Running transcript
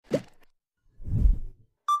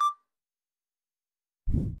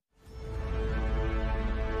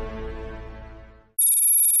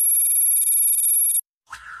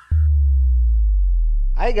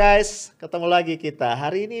Hai guys, ketemu lagi kita.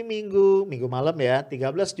 Hari ini Minggu malam ya,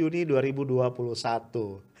 13 Juni 2021.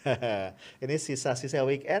 Ini sisa-sisa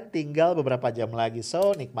weekend, tinggal beberapa jam lagi,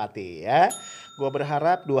 so nikmati ya. Gua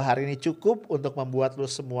berharap 2 hari ini cukup untuk membuat lu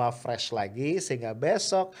semua fresh lagi, sehingga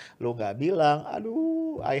besok lu nggak bilang,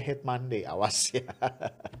 aduh I hate Monday, awas ya.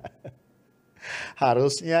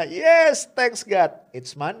 Harusnya yes, thanks God,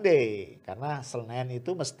 it's Monday. Karena Senin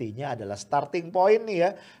itu mestinya adalah starting point nih ya.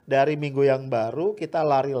 Dari minggu yang baru kita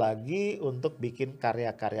lari lagi untuk bikin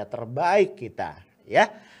karya-karya terbaik kita.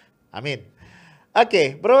 Ya, amin.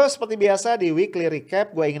 Oke, bro, seperti biasa di weekly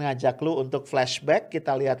recap gue ingin ngajak lu untuk flashback.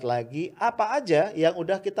 Kita lihat lagi apa aja yang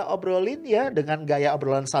udah kita obrolin ya dengan gaya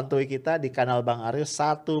obrolan santuy kita di kanal Bang Arius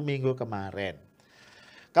 1 minggu kemarin.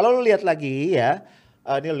 Kalau lu lihat lagi ya,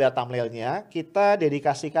 ini lihat thumbnailnya, kita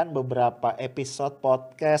dedikasikan beberapa episode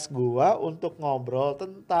podcast gua untuk ngobrol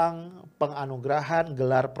tentang penganugerahan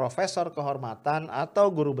gelar Profesor Kehormatan atau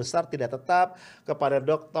Guru Besar Tidak Tetap kepada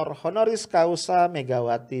Dr. Honoris Causa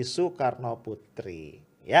Megawati Soekarno Putri.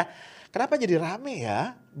 Ya, kenapa jadi rame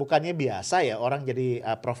ya? Bukannya biasa ya orang jadi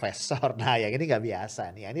profesor. Nah, yang ini nggak biasa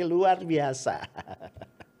nih, ini luar biasa.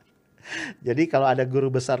 Jadi kalau ada guru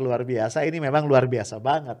besar luar biasa, ini memang luar biasa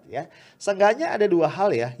banget ya. Seenggaknya ada 2 hal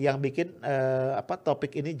ya yang bikin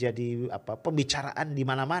topik ini jadi pembicaraan di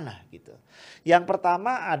mana-mana gitu. Yang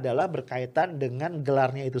pertama adalah berkaitan dengan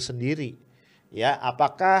gelarnya itu sendiri. Ya,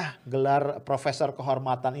 apakah gelar Profesor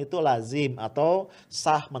Kehormatan itu lazim atau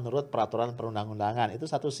sah menurut peraturan perundang-undangan? Itu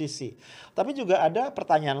satu sisi. Tapi juga ada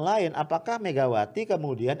pertanyaan lain, apakah Megawati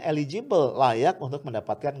kemudian eligible, layak untuk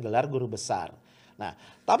mendapatkan gelar guru besar? Nah,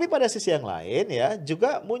 tapi pada sisi yang lain ya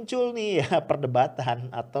juga muncul nih ya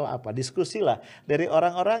perdebatan atau diskusi lah dari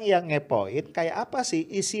orang-orang yang ngepoin kayak apa sih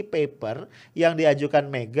isi paper yang diajukan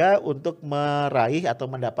Mega untuk meraih atau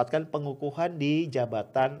mendapatkan pengukuhan di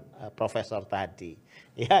jabatan profesor tadi.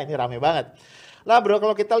 Ya, ini rame banget. Lah bro,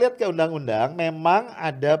 kalau kita lihat ke undang-undang memang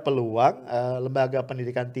ada peluang lembaga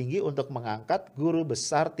pendidikan tinggi untuk mengangkat guru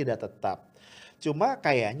besar tidak tetap. Cuma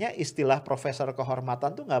kayaknya istilah profesor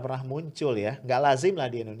kehormatan tuh nggak pernah muncul ya, nggak lazim lah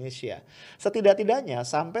di Indonesia. Setidak-tidaknya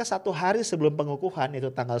sampai 1 hari sebelum pengukuhan itu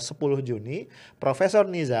tanggal 10 Juni, Profesor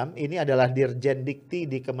Nizam ini adalah Dirjen Dikti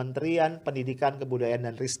di Kementerian Pendidikan Kebudayaan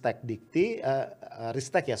dan Ristek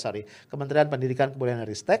Kementerian Pendidikan Kebudayaan dan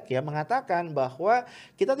Ristek ya mengatakan bahwa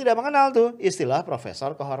kita tidak mengenal tuh istilah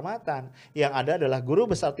profesor kehormatan. Yang ada adalah guru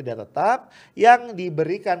besar tidak tetap yang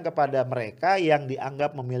diberikan kepada mereka yang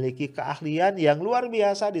dianggap memiliki keahlian yang luar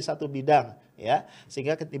biasa di satu bidang ya,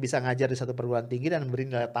 sehingga bisa ngajar di satu perguruan tinggi dan memberi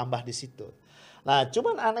nilai tambah di situ. Nah,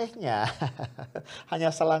 cuman anehnya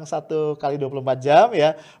hanya selang 1 kali 24 jam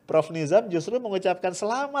ya, Prof Nizam justru mengucapkan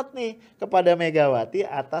selamat nih kepada Megawati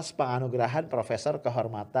atas penganugerahan Profesor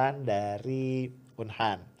Kehormatan dari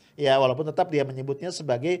Unhan. Ya, walaupun tetap dia menyebutnya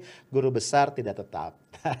sebagai guru besar tidak tetap.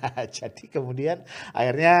 Jadi kemudian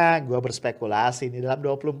akhirnya gue berspekulasi nih dalam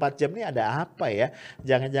 24 jam nih ada apa ya?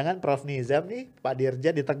 Jangan-jangan Prof Nizam nih Pak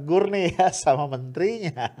Dirjen ditegur nih ya sama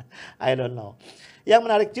menterinya. I don't know. Yang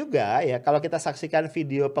menarik juga ya kalau kita saksikan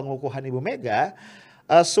video pengukuhan Ibu Mega,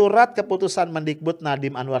 surat keputusan Mendikbud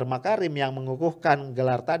Nadiem Anwar Makarim yang mengukuhkan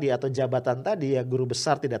gelar tadi atau jabatan tadi ya guru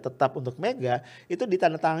besar tidak tetap untuk Mega itu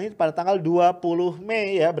ditandatangani pada tanggal 20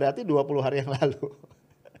 Mei ya, berarti 20 hari yang lalu.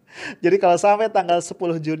 Jadi kalau sampai tanggal 10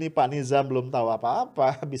 Juni Pak Nizam belum tahu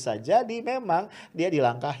apa-apa, bisa jadi memang dia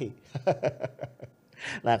dilangkahi.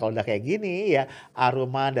 Nah kalau udah kayak gini ya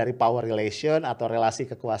aroma dari power relation atau relasi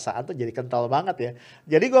kekuasaan tuh jadi kental banget ya.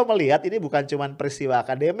 Jadi gue melihat ini bukan cuma peristiwa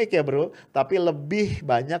akademik ya bro, tapi lebih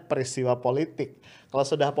banyak peristiwa politik. Kalau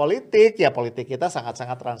sudah politik ya politik kita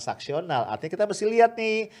sangat-sangat transaksional. Artinya kita mesti lihat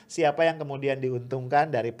nih siapa yang kemudian diuntungkan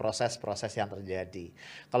dari proses-proses yang terjadi.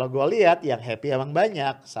 Kalau gue lihat yang happy emang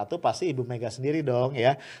banyak. Satu pasti Ibu Mega sendiri dong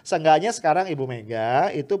ya. Seenggaknya sekarang Ibu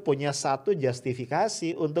Mega itu punya satu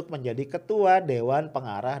justifikasi untuk menjadi ketua Dewan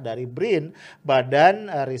Pengarah dari BRIN, Badan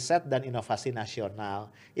Riset dan Inovasi Nasional.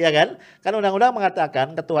 Iya kan? Kan undang-undang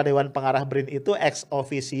mengatakan ketua Dewan Pengarah BRIN itu ex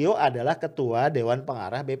officio adalah ketua Dewan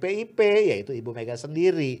Pengarah BPIP, yaitu Ibu Mega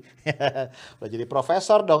sendiri. Udah jadi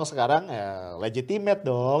profesor dong sekarang, ya, legitimate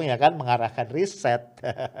dong ya kan mengarahkan riset.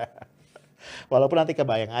 Walaupun nanti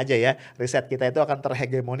kebayang aja ya, riset kita itu akan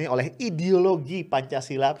terhegemoni oleh ideologi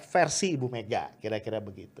Pancasila versi Ibu Mega, kira-kira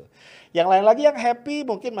begitu. Yang lain lagi yang happy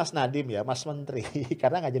mungkin Mas Nadiem ya, Mas Menteri,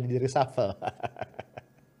 karena nggak jadi di reshuffle.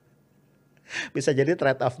 Bisa jadi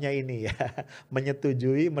trade off-nya ini ya,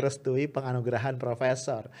 menyetujui, merestui penganugerahan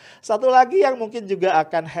profesor. Satu lagi yang mungkin juga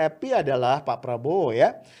akan happy adalah Pak Prabowo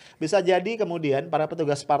ya. Bisa jadi kemudian para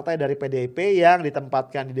petugas partai dari PDIP yang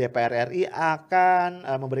ditempatkan di DPR RI akan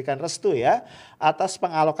memberikan restu ya atas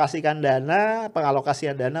pengalokasian dana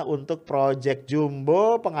untuk proyek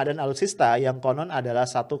jumbo pengadaan alutsista yang konon adalah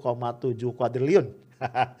 1,7 kuadriliun.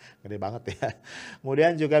 Gede banget ya.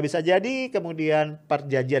 Kemudian juga bisa jadi kemudian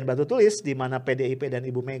perjanjian batu tulis di mana PDIP dan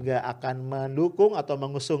Ibu Mega akan mendukung atau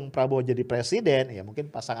mengusung Prabowo jadi presiden. Ya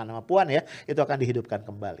mungkin pasangan sama Puan ya, itu akan dihidupkan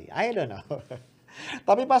kembali. I don't know.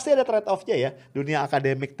 Tapi pasti ada trade off-nya ya. Dunia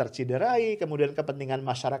akademik terciderai, kemudian kepentingan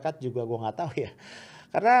masyarakat juga gue nggak tahu ya.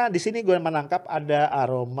 Karena di sini gue menangkap ada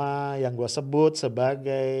aroma yang gue sebut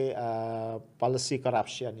sebagai policy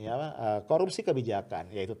corruption ya, korupsi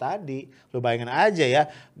kebijakan. Yaitu tadi, lu bayangin aja ya,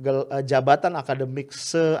 jabatan akademik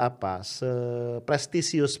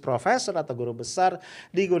seprestisius profesor atau guru besar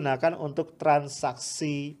digunakan untuk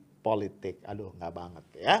transaksi politik. Aduh, nggak banget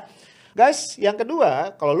ya. Guys, yang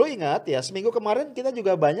kedua, kalau lu ingat ya, seminggu kemarin kita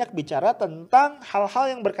juga banyak bicara tentang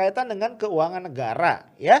hal-hal yang berkaitan dengan keuangan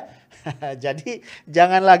negara ya. Jadi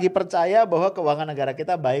jangan lagi percaya bahwa keuangan negara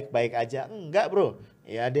kita baik-baik aja. Enggak bro,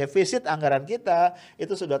 ya defisit anggaran kita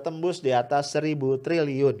itu sudah tembus di atas 1.000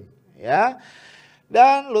 triliun ya.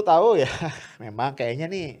 Dan lu tahu ya, memang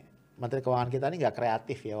kayaknya nih Menteri Keuangan kita ini nggak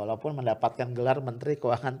kreatif ya, walaupun mendapatkan gelar Menteri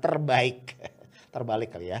Keuangan terbaik.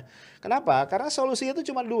 Terbalik kali ya. Kenapa? Karena solusinya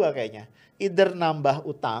itu cuma dua kayaknya. Either nambah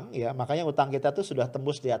utang ya, makanya utang kita tuh sudah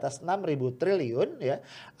tembus di atas 6.000 triliun ya,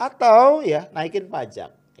 atau ya naikin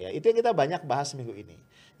pajak. Ya, itu yang kita banyak bahas minggu ini.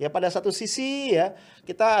 Ya pada satu sisi ya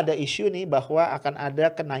kita ada isu nih bahwa akan ada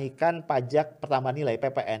kenaikan pajak pertambahan nilai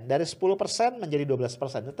PPN dari 10% menjadi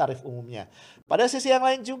 12%, itu tarif umumnya. Pada sisi yang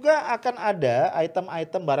lain juga akan ada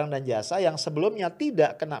item-item barang dan jasa yang sebelumnya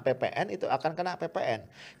tidak kena PPN itu akan kena PPN.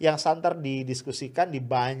 Yang santer didiskusikan di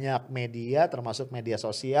banyak media termasuk media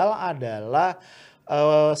sosial adalah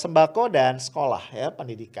sembako dan sekolah ya,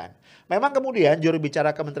 pendidikan. Memang kemudian juru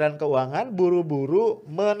bicara Kementerian Keuangan buru-buru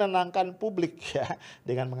menenangkan publik ya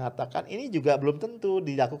dengan mengatakan ini juga belum tentu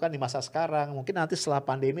dilakukan di masa sekarang, mungkin nanti setelah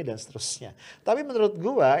pandemi dan seterusnya. Tapi menurut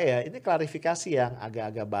gua ya ini klarifikasi yang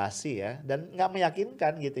agak-agak basi ya dan nggak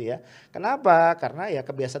meyakinkan gitu ya. Kenapa? Karena ya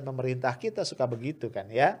kebiasaan pemerintah kita suka begitu kan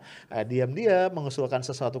ya. Diam-diam mengusulkan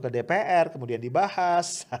sesuatu ke DPR kemudian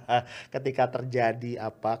dibahas. Ketika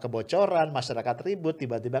terjadi kebocoran, masyarakat ribut,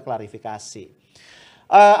 tiba-tiba klarifikasi.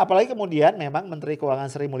 Apalagi kemudian memang Menteri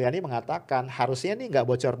Keuangan Sri Mulyani mengatakan harusnya nih nggak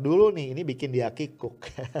bocor dulu nih, ini bikin dia kikuk.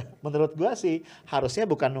 Menurut gua sih harusnya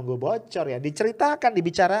bukan nunggu bocor ya, diceritakan,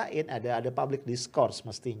 dibicarain, ada public discourse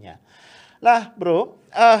mestinya. Lah bro,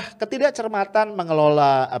 ketidakcermatan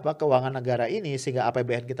mengelola keuangan negara ini sehingga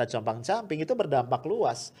APBN kita compang-camping itu berdampak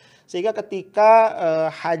luas. Sehingga ketika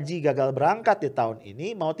haji gagal berangkat di tahun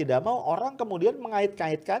ini, mau tidak mau orang kemudian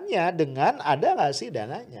mengait-kaitkannya dengan ada nggak sih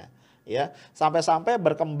dananya. Ya, sampai-sampai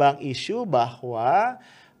berkembang isu bahwa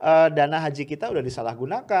dana haji kita udah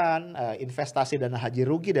disalahgunakan, investasi dana haji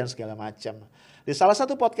rugi dan segala macam. Di salah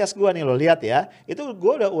satu podcast gue nih lo lihat ya, itu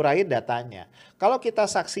gue udah uraiin datanya. Kalau kita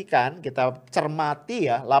saksikan, kita cermati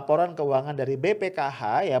ya laporan keuangan dari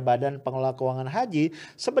BPKH ya, Badan Pengelola Keuangan Haji,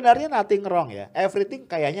 sebenarnya nothing wrong ya, everything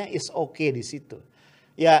kayaknya is okay di situ.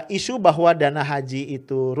 Ya isu bahwa dana haji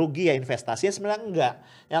itu rugi ya investasinya sebenarnya enggak.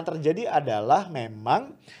 Yang terjadi adalah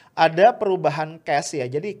memang ada perubahan cash ya.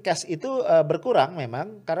 Jadi cash itu berkurang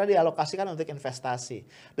memang karena dialokasikan untuk investasi.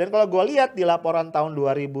 Dan kalau gue lihat di laporan tahun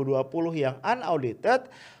 2020 yang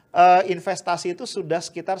unaudited, investasi itu sudah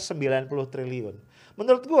sekitar 90 triliun.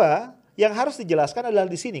 Menurut gue yang harus dijelaskan adalah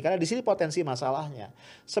di sini, karena di sini potensi masalahnya.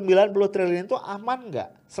 90 triliun itu aman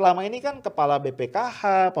nggak? Selama ini kan kepala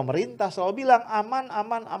BPKH, pemerintah selalu bilang aman,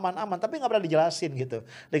 tapi nggak pernah dijelasin gitu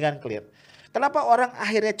dengan clear. Kenapa orang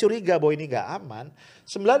akhirnya curiga bahwa ini nggak aman?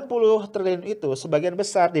 90 triliun itu sebagian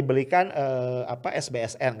besar dibelikan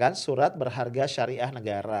SBSN kan, surat berharga syariah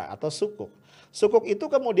negara atau sukuk. Sukuk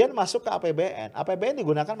itu kemudian masuk ke APBN. APBN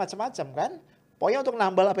digunakan macam-macam kan? Pokoknya untuk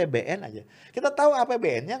nambal APBN aja. Kita tahu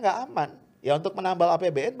APBN-nya nggak aman. Ya untuk menambal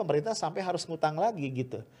APBN pemerintah sampai harus ngutang lagi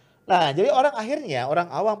gitu. Nah jadi orang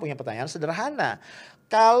awam punya pertanyaan sederhana.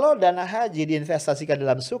 Kalau dana haji diinvestasikan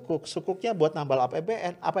dalam sukuk, sukuknya buat nambal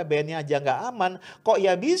APBN, APBN-nya aja nggak aman, kok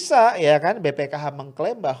ya bisa ya kan BPKH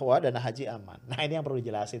mengklaim bahwa dana haji aman. Nah ini yang perlu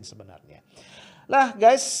dijelasin sebenarnya. Nah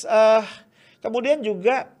guys, kemudian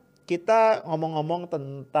juga kita ngomong-ngomong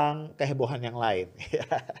tentang kehebohan yang lain.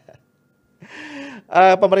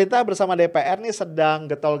 Pemerintah bersama DPR nih sedang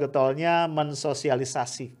getol-getolnya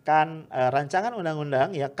mensosialisasikan rancangan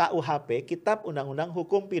undang-undang ya KUHP, Kitab Undang-Undang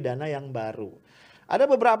Hukum Pidana yang baru. Ada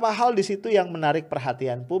beberapa hal di situ yang menarik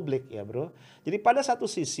perhatian publik ya bro. Jadi pada satu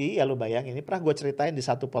sisi ya lu bayangin, ini pernah gue ceritain di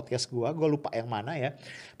satu podcast gue lupa yang mana ya.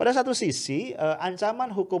 Pada satu sisi ancaman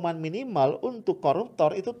hukuman minimal untuk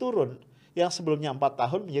koruptor itu turun. Yang sebelumnya 4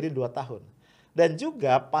 tahun menjadi 2 tahun. Dan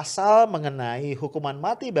juga pasal mengenai hukuman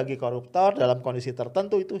mati bagi koruptor dalam kondisi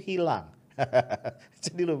tertentu itu hilang.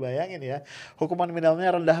 Jadi lu bayangin ya, hukuman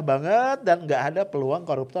minimalnya rendah banget dan nggak ada peluang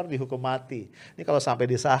koruptor dihukum mati. Ini kalau sampai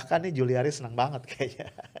disahkan nih Juliari senang banget kayaknya.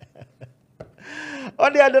 On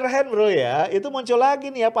the other hand bro ya, itu muncul lagi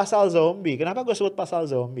nih ya pasal zombie. Kenapa gue sebut pasal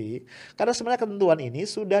zombie? Karena sebenarnya ketentuan ini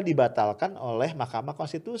sudah dibatalkan oleh Mahkamah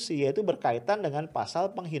Konstitusi, yaitu berkaitan dengan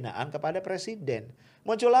pasal penghinaan kepada presiden.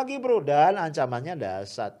 Muncul lagi bro, dan ancamannya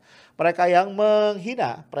dahsyat. Mereka yang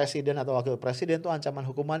menghina presiden atau wakil presiden itu ancaman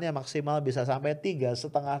hukumannya maksimal bisa sampai 3,5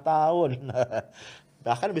 tahun.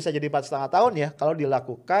 Bahkan bisa jadi 4,5 tahun ya kalau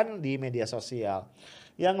dilakukan di media sosial.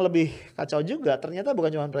 Yang lebih kacau juga ternyata bukan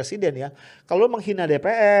cuma presiden ya. Kalau menghina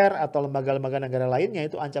DPR atau lembaga-lembaga negara lainnya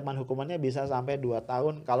itu ancaman hukumannya bisa sampai 2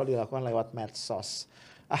 tahun kalau dilakukan lewat medsos.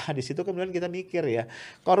 Di situ kemudian kita mikir ya,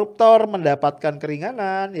 koruptor mendapatkan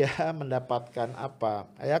keringanan ya, mendapatkan apa?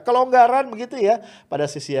 Ya kelonggaran begitu ya. Pada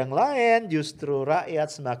sisi yang lain justru rakyat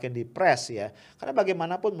semakin dipres ya. Karena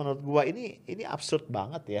bagaimanapun menurut gua ini absurd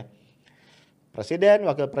banget ya. Presiden,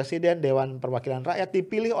 wakil presiden, Dewan Perwakilan Rakyat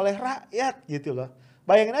dipilih oleh rakyat gitu loh.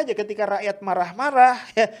 Bayangin aja ketika rakyat marah-marah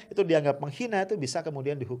ya, itu dianggap menghina, itu bisa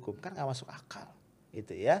kemudian dihukum. Kan gak masuk akal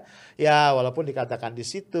gitu ya. Ya walaupun dikatakan di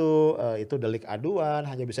situ itu delik aduan,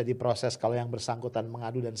 hanya bisa diproses kalau yang bersangkutan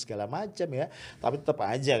mengadu dan segala macam ya. Tapi tetap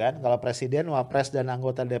aja kan kalau presiden, wapres dan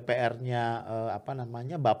anggota DPR-nya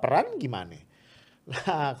baperan gimana?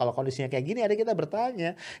 Nah kalau kondisinya kayak gini ada kita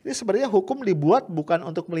bertanya, ini sebenarnya hukum dibuat bukan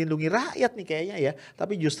untuk melindungi rakyat nih kayaknya ya,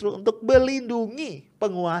 tapi justru untuk melindungi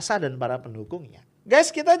penguasa dan para pendukungnya.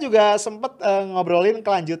 Guys, kita juga sempat ngobrolin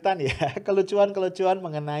kelanjutan ya, kelucuan-kelucuan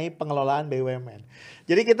mengenai pengelolaan BUMN.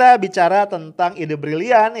 Jadi kita bicara tentang ide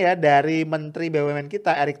brilian ya dari Menteri BUMN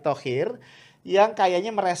kita Erick Thohir yang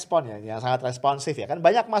kayaknya merespon ya, yang sangat responsif ya kan.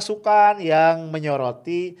 Banyak masukan yang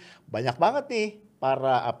menyoroti, banyak banget nih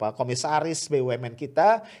para komisaris BUMN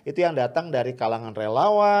kita itu yang datang dari kalangan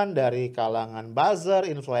relawan, dari kalangan buzzer,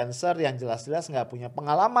 influencer yang jelas-jelas nggak punya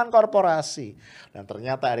pengalaman korporasi. Dan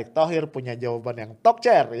ternyata Erick Thohir punya jawaban yang top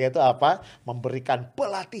chair, yaitu apa? Memberikan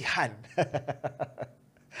pelatihan.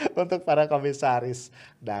 Untuk para komisaris.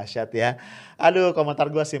 Dahsyat ya. Aduh,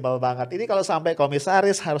 komentar gue simpel banget. Ini kalau sampai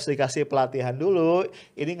komisaris harus dikasih pelatihan dulu.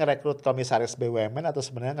 Ini ngerekrut komisaris BUMN atau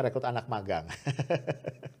sebenarnya ngerekrut anak magang?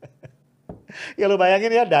 Ya lu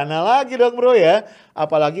bayangin ya, dana lagi dong bro ya.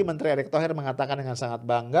 Apalagi Menteri Erick Thohir mengatakan dengan sangat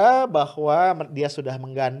bangga bahwa dia sudah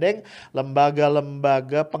menggandeng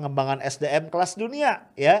lembaga-lembaga pengembangan SDM kelas dunia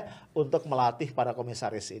ya untuk melatih para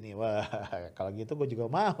komisaris ini. Wah, kalau gitu gue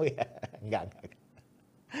juga mau ya. Enggak.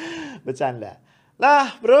 Bercanda.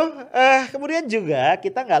 Nah bro, kemudian juga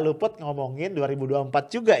kita nggak luput ngomongin 2024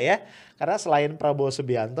 juga ya. Karena selain Prabowo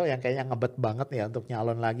Subianto yang kayaknya ngebet banget nih ya untuk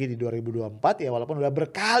nyalon lagi di 2024 ya walaupun udah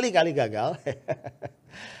berkali-kali gagal.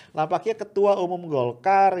 Nampaknya Ketua Umum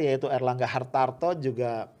Golkar yaitu Erlangga Hartarto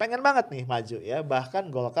juga pengen banget nih maju ya.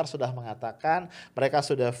 Bahkan Golkar sudah mengatakan mereka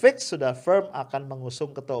sudah fix, sudah firm akan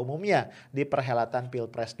mengusung ketua umumnya di perhelatan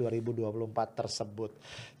Pilpres 2024 tersebut.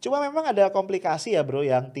 Cuma memang ada komplikasi ya bro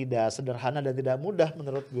yang tidak sederhana dan tidak mudah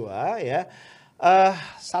menurut gua ya.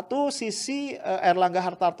 Satu sisi Erlangga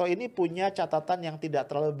Hartarto ini punya catatan yang tidak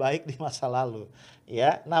terlalu baik di masa lalu.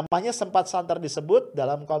 Ya, namanya sempat santer disebut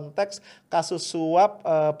dalam konteks kasus suap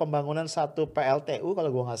pembangunan satu PLTU kalau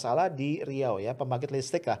gua nggak salah di Riau ya, pembangkit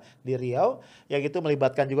listrik lah di Riau, yang itu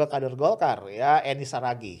melibatkan juga kader Golkar ya, Eni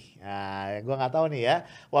Saragih. Nah, gua nggak tahu nih ya.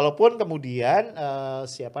 Walaupun kemudian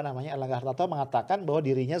Erlangga Hartarto mengatakan bahwa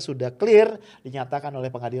dirinya sudah clear, dinyatakan oleh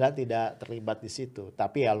pengadilan tidak terlibat di situ.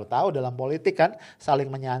 Tapi ya lu tahu dalam politik kan saling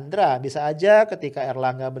menyandra. Bisa aja ketika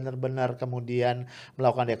Erlangga benar-benar kemudian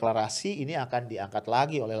melakukan deklarasi ini akan diangkat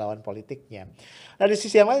lagi oleh lawan politiknya. Nah di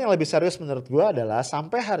sisi yang lain yang lebih serius menurut gue adalah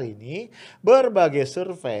sampai hari ini berbagai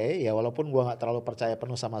survei ya walaupun gue gak terlalu percaya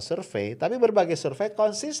penuh sama survei tapi berbagai survei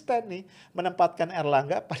konsisten nih menempatkan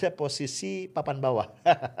Erlangga pada posisi papan bawah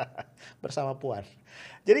bersama Puan.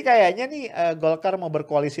 Jadi kayaknya nih Golkar mau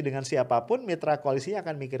berkoalisi dengan siapapun mitra koalisinya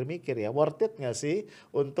akan mikir-mikir ya worth it gak sih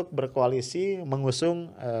untuk berkoalisi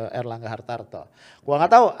mengusung Erlangga Hartarto. Gua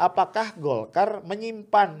nggak tahu apakah Golkar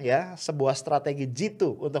menyimpan ya sebuah strategi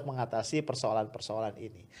jitu untuk mengatasi persoalan-persoalan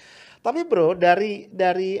ini. Tapi bro dari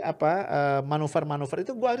manuver-manuver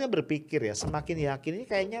itu gue akhirnya berpikir ya semakin yakin ini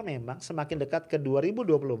kayaknya memang semakin dekat ke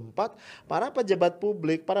 2024 para pejabat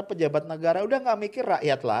publik, para pejabat negara udah nggak mikir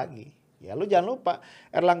rakyat lagi. Ya lu jangan lupa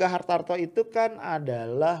Erlangga Hartarto itu kan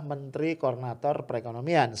adalah Menteri Koordinator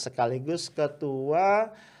Perekonomian sekaligus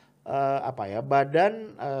Ketua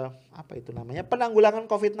Badan apa itu namanya Penanggulangan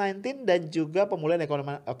COVID-19 dan juga Pemulihan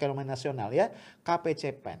Ekonomi Nasional ya,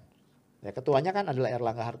 KPCPEN. Ya ketuanya kan adalah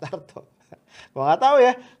Erlangga Hartarto. Gua nggak tahu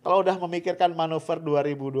ya kalau udah memikirkan manuver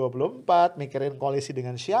 2024, mikirin koalisi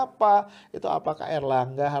dengan siapa, itu apakah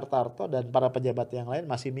Erlangga Hartarto dan para pejabat yang lain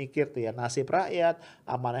masih mikir tuh ya nasib rakyat,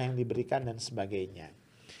 amanah yang diberikan dan sebagainya.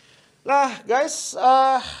 Nah guys,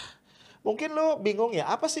 mungkin lu bingung ya,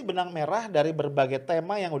 apa sih benang merah dari berbagai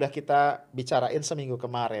tema yang udah kita bicarain seminggu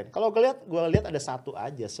kemarin? Kalau gue lihat ada satu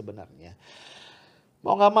aja sebenarnya.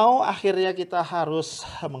 Mau nggak mau akhirnya kita harus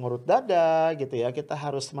mengurut dada gitu ya, kita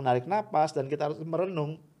harus menarik napas dan kita harus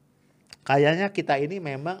merenung. Kayaknya kita ini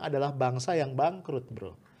memang adalah bangsa yang bangkrut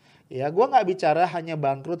bro. Ya gue nggak bicara hanya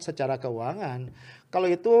bangkrut secara keuangan. Kalau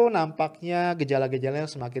itu nampaknya gejala-gejalanya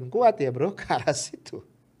semakin kuat ya bro ke arah situ.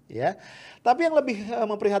 Ya, tapi yang lebih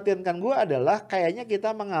memprihatinkan gue adalah kayaknya kita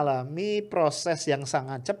mengalami proses yang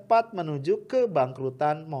sangat cepat menuju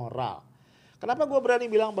kebangkrutan moral. Kenapa gue berani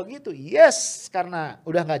bilang begitu? Yes, karena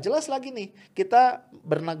udah nggak jelas lagi nih kita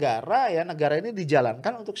bernegara ya, negara ini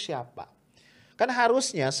dijalankan untuk siapa? Kan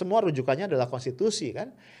harusnya semua rujukannya adalah konstitusi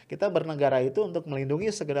kan. Kita bernegara itu untuk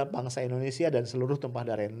melindungi segenap bangsa Indonesia dan seluruh tumpah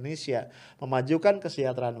darah Indonesia. Memajukan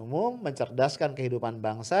kesejahteraan umum, mencerdaskan kehidupan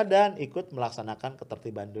bangsa dan ikut melaksanakan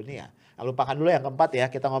ketertiban dunia. Nah, lupakan dulu yang keempat ya,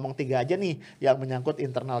 kita ngomong 3 aja nih yang menyangkut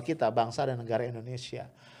internal kita, bangsa dan negara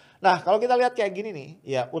Indonesia. Nah kalau kita lihat kayak gini nih,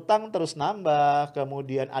 ya utang terus nambah,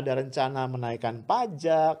 kemudian ada rencana menaikkan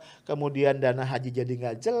pajak, kemudian dana haji jadi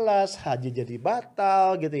nggak jelas, haji jadi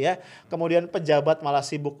batal gitu ya. Kemudian pejabat malah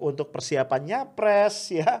sibuk untuk persiapan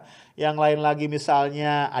nyapres ya. Yang lain lagi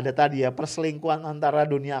misalnya ada tadi ya perselingkuhan antara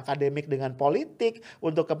dunia akademik dengan politik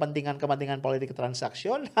untuk kepentingan-kepentingan politik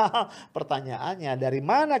transaksional. Pertanyaannya dari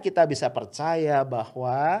mana kita bisa percaya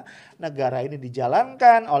bahwa negara ini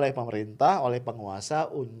dijalankan oleh pemerintah, oleh penguasa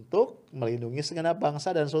untuk melindungi segenap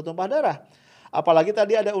bangsa dan seluruh tumpah darah. Apalagi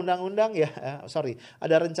tadi ada undang-undang ya,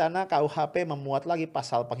 ada rencana KUHP memuat lagi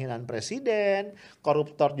pasal penghinaan presiden,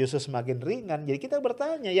 koruptor justru semakin ringan. Jadi kita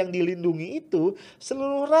bertanya yang dilindungi itu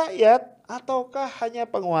seluruh rakyat ataukah hanya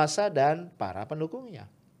penguasa dan para pendukungnya?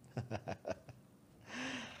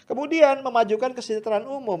 Kemudian memajukan kesejahteraan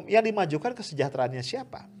umum, yang dimajukan kesejahteraannya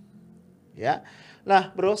siapa? Ya, nah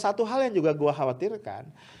bro, satu hal yang juga gue khawatirkan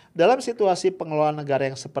dalam situasi pengelolaan negara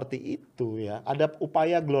yang seperti itu ya, ada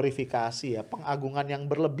upaya glorifikasi ya, pengagungan yang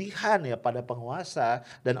berlebihan ya pada penguasa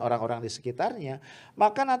dan orang-orang di sekitarnya,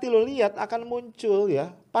 maka nanti lo lihat akan muncul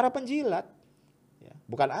ya para penjilat, ya,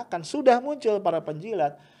 bukan akan, sudah muncul para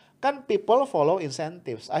penjilat. Kan people follow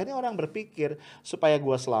incentives. Akhirnya orang berpikir supaya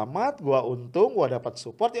gue selamat, gue untung, gue dapat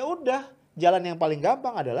support, ya udah. Jalan yang paling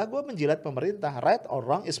gampang adalah gue menjilat pemerintah. Right or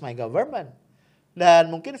wrong is my government. Dan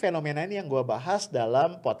mungkin fenomena ini yang gue bahas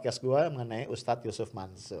dalam podcast gue mengenai Ustadz Yusuf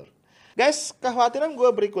Mansur. Guys, kekhawatiran gue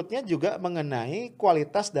berikutnya juga mengenai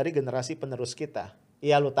kualitas dari generasi penerus kita.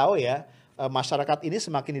 Ya lu tahu ya, masyarakat ini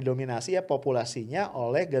semakin didominasi ya populasinya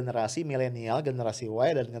oleh generasi milenial, generasi Y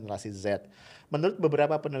dan generasi Z. Menurut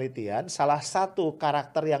beberapa penelitian, salah satu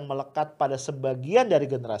karakter yang melekat pada sebagian dari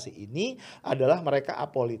generasi ini adalah mereka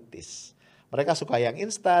apolitis. Mereka suka yang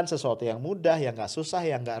instan, sesuatu yang mudah, yang gak susah,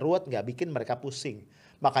 yang gak ruwet, gak bikin mereka pusing.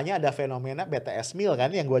 Makanya ada fenomena BTS Meal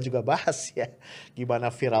kan yang gue juga bahas ya.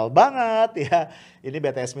 Gimana viral banget ya. Ini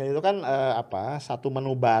BTS Meal itu kan satu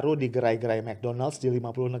menu baru di gerai-gerai McDonald's di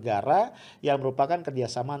 50 negara yang merupakan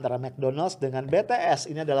kerjasama antara McDonald's dengan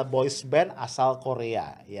BTS. Ini adalah boys band asal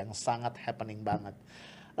Korea yang sangat happening banget.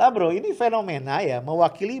 Nah bro, ini fenomena ya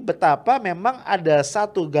mewakili betapa memang ada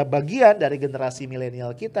satu bagian dari generasi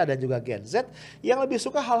milenial kita dan juga Gen Z yang lebih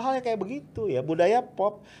suka hal-hal yang kayak begitu ya. Budaya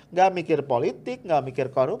pop, gak mikir politik, gak mikir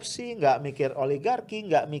korupsi, gak mikir oligarki,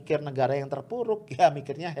 gak mikir negara yang terpuruk, ya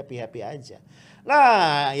mikirnya happy-happy aja.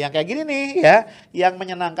 Nah yang kayak gini nih ya, yang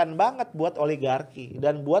menyenangkan banget buat oligarki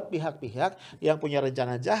dan buat pihak-pihak yang punya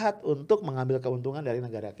rencana jahat untuk mengambil keuntungan dari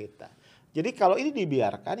negara kita. Jadi kalau ini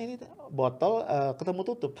dibiarkan, ini botol ketemu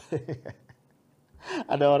tutup.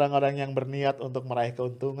 Ada orang-orang yang berniat untuk meraih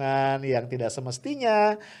keuntungan yang tidak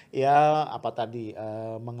semestinya, ya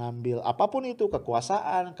mengambil apapun itu,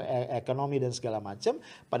 kekuasaan, ekonomi dan segala macam.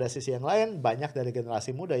 Pada sisi yang lain banyak dari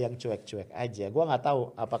generasi muda yang cuek-cuek aja. Gua nggak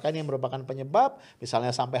tahu apakah ini merupakan penyebab,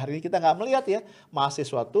 misalnya sampai hari ini kita nggak melihat ya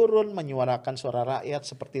mahasiswa turun menyuarakan suara rakyat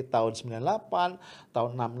seperti tahun 98, tahun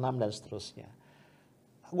 66 dan seterusnya.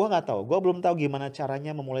 Gue nggak tahu, gue belum tahu gimana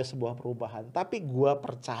caranya memulai sebuah perubahan. Tapi gue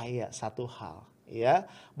percaya satu hal, ya,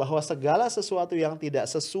 bahwa segala sesuatu yang tidak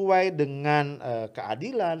sesuai dengan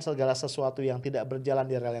keadilan, segala sesuatu yang tidak berjalan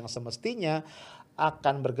di rel yang semestinya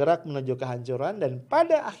akan bergerak menuju kehancuran dan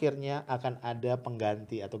pada akhirnya akan ada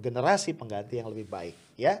pengganti atau generasi pengganti yang lebih baik,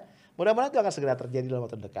 ya. Mudah-mudahan itu akan segera terjadi dalam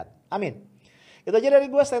waktu dekat. Amin. Itu aja dari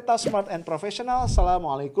gue, stay tough, smart and professional.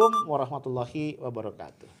 Assalamualaikum warahmatullahi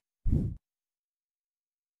wabarakatuh.